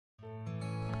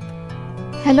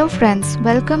Hello friends,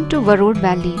 welcome to Barot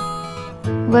Valley.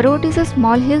 Barot is a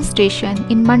small hill station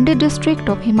in Mandi district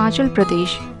of Himachal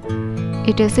Pradesh.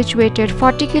 It is situated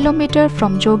 40 km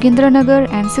from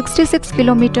Jogindranagar and 66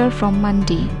 km from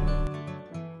Mandi.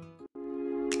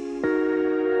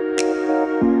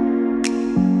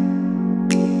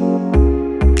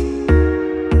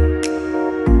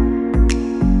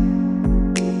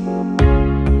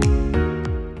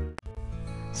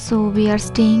 So we are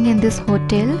staying in this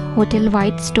hotel, Hotel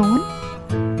Whitestone,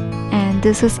 and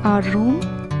this is our room.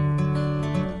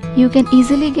 You can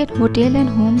easily get hotel and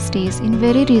home stays in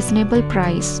very reasonable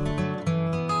price.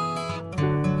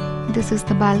 This is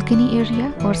the balcony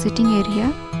area or sitting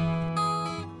area.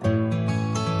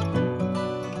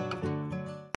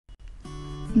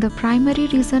 The primary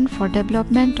reason for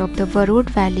development of the Barot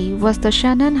Valley was the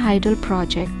Shannon Hydel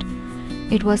project.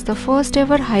 It was the first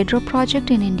ever hydro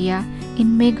project in India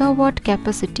in megawatt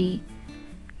capacity.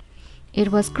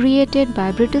 It was created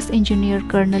by British engineer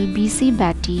Colonel B.C.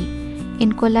 Batty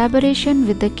in collaboration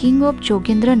with the King of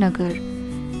Jogindranagar,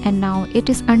 and now it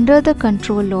is under the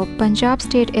control of Punjab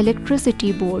State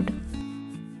Electricity Board.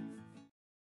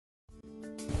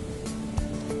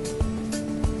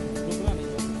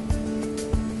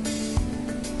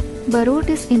 Barot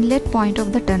is inlet point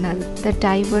of the tunnel that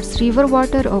diverts river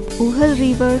water of Uhal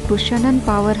River to Shannon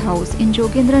Powerhouse in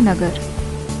Jogindranagar.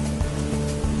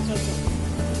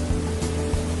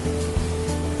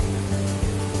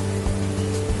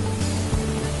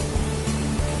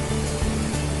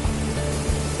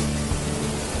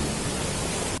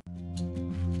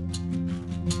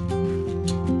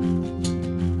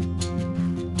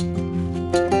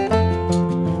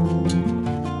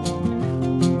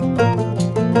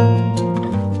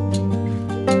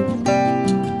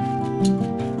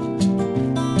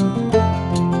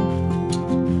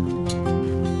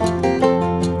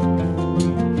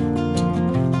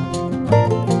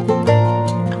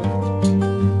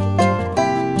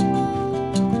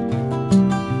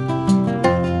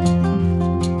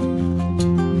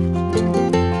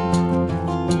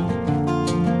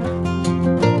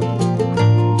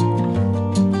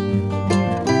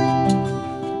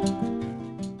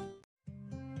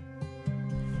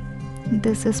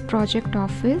 This is project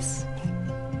office.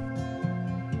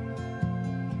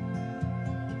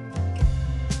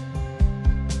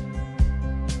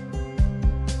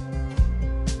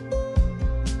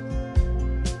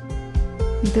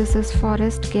 This is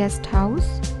forest guest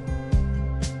house.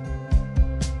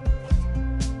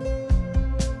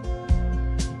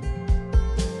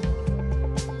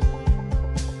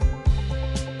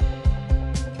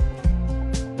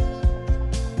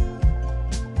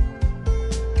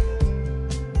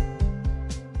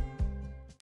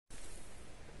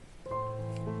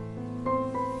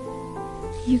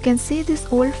 You can see this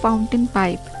old fountain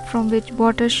pipe from which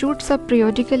water shoots up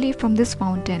periodically from this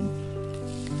fountain.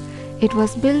 It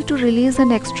was built to release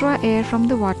an extra air from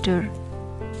the water.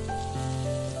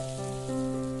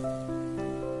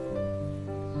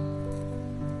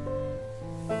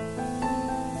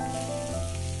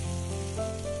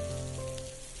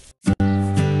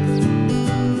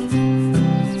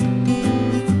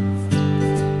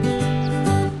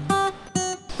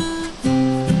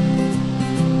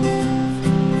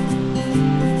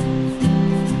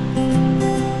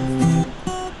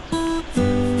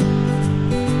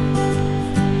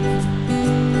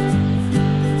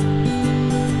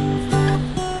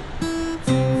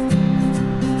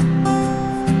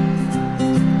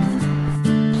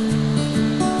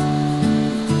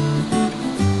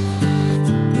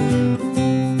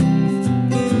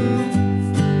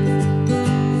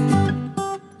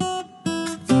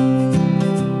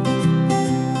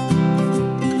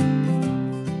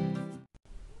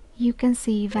 You can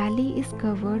see valley is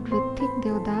covered with thick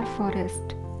deodar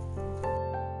forest.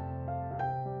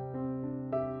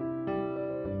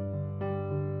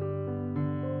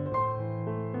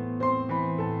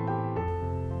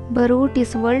 Barot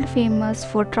is world famous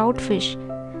for trout fish,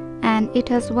 and it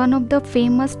has one of the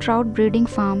famous trout breeding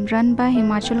farm run by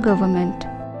Himachal government.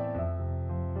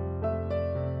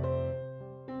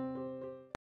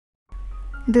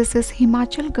 This is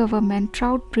Himachal government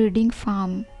trout breeding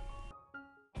farm.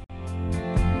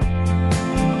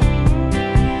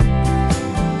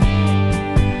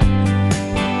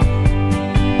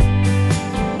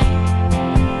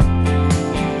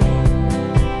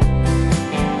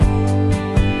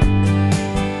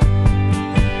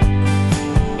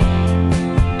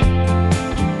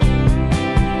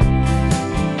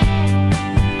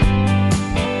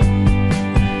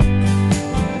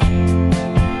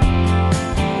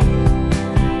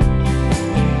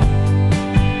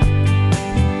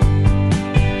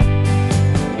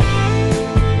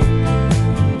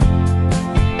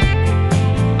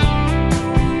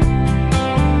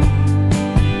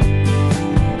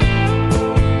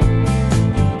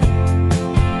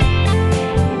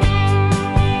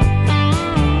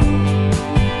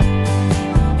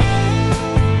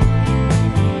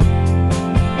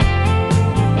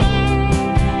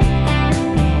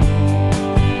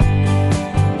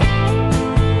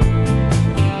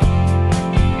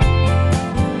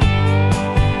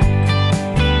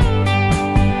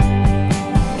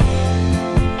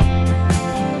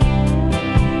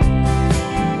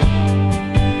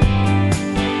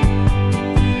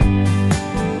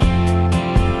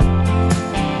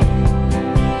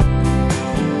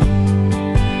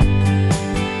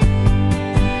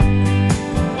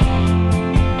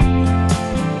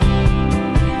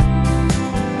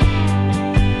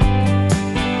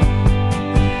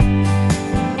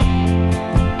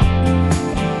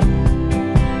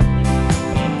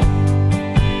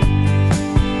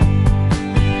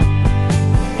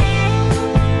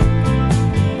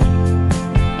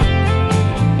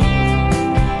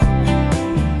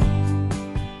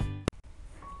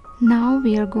 Now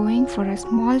we are going for a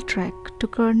small trek to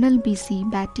Colonel B.C.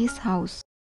 Batty's house.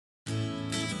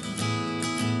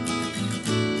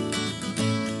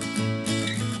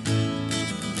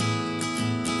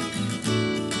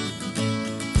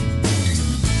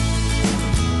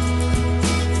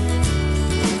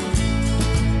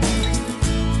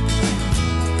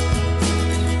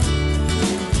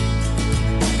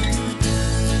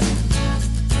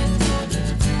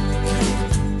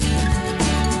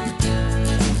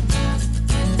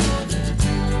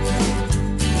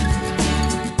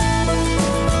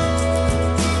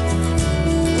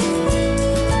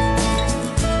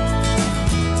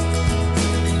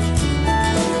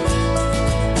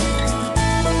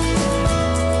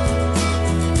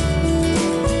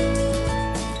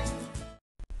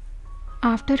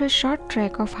 After a short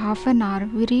trek of half an hour,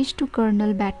 we reached to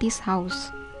Colonel Batty's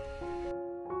house.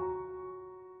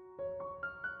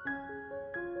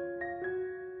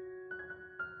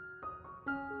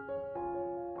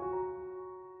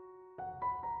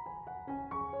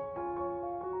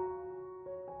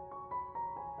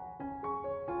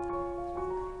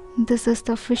 This is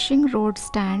the fishing rod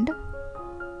stand,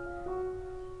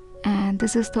 and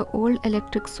this is the old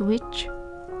electric switch.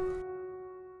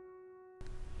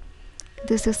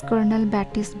 This is Colonel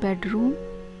Batty's bedroom.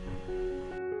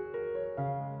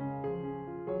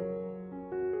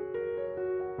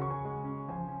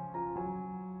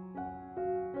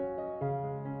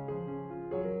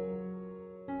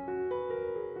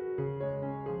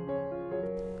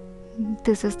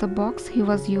 This is the box he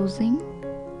was using,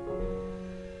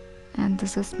 and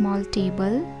this is a small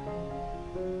table,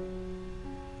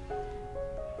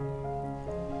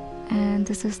 and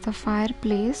this is the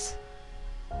fireplace.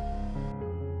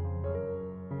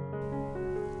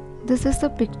 This is the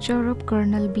picture of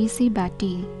Colonel B.C.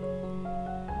 Batty.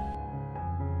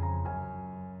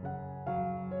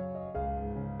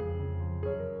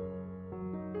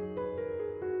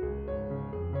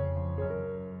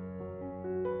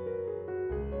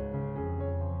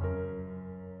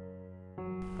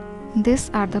 These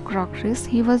are the crockeries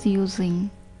he was using.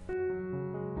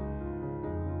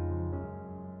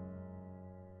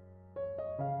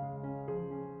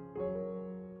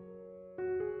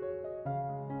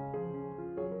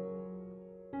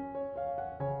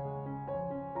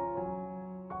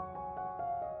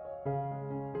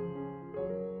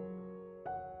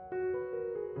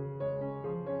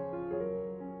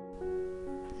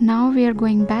 Now we are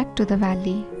going back to the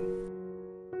valley.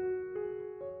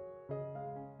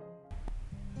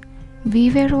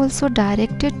 We were also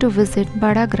directed to visit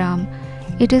Badagram.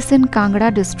 It is in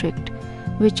Kangra district,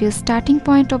 which is starting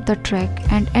point of the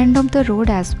trek and end of the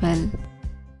road as well.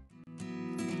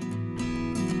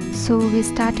 So we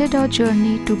started our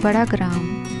journey to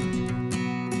Badagram.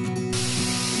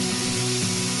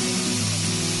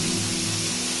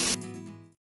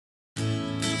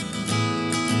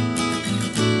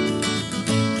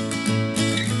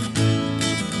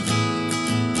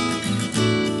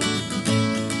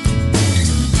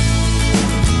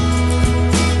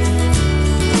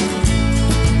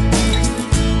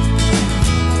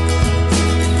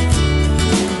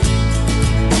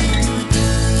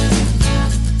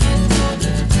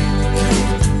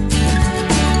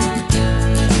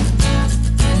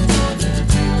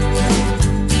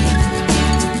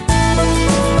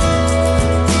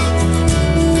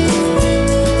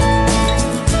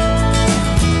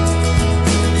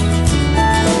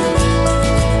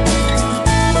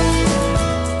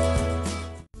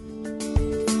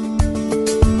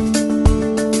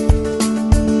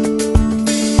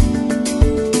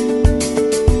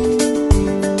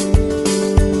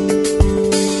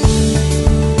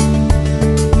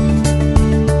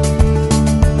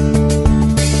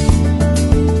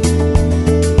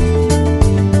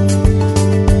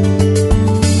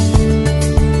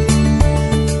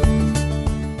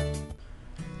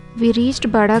 We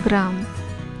reached Badagram.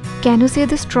 Can you see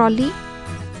this trolley?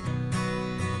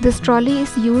 This trolley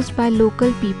is used by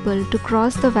local people to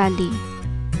cross the valley.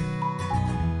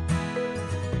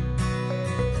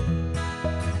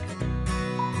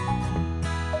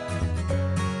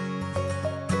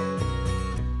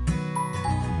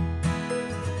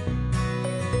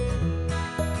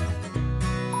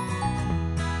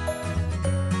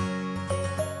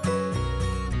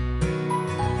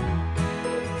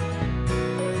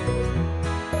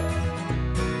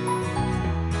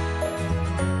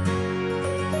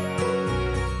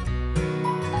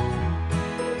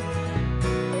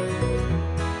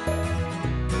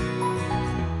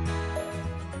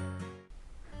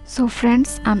 So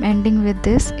friends, I'm ending with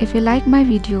this. If you like my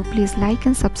video, please like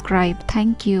and subscribe.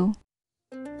 Thank you.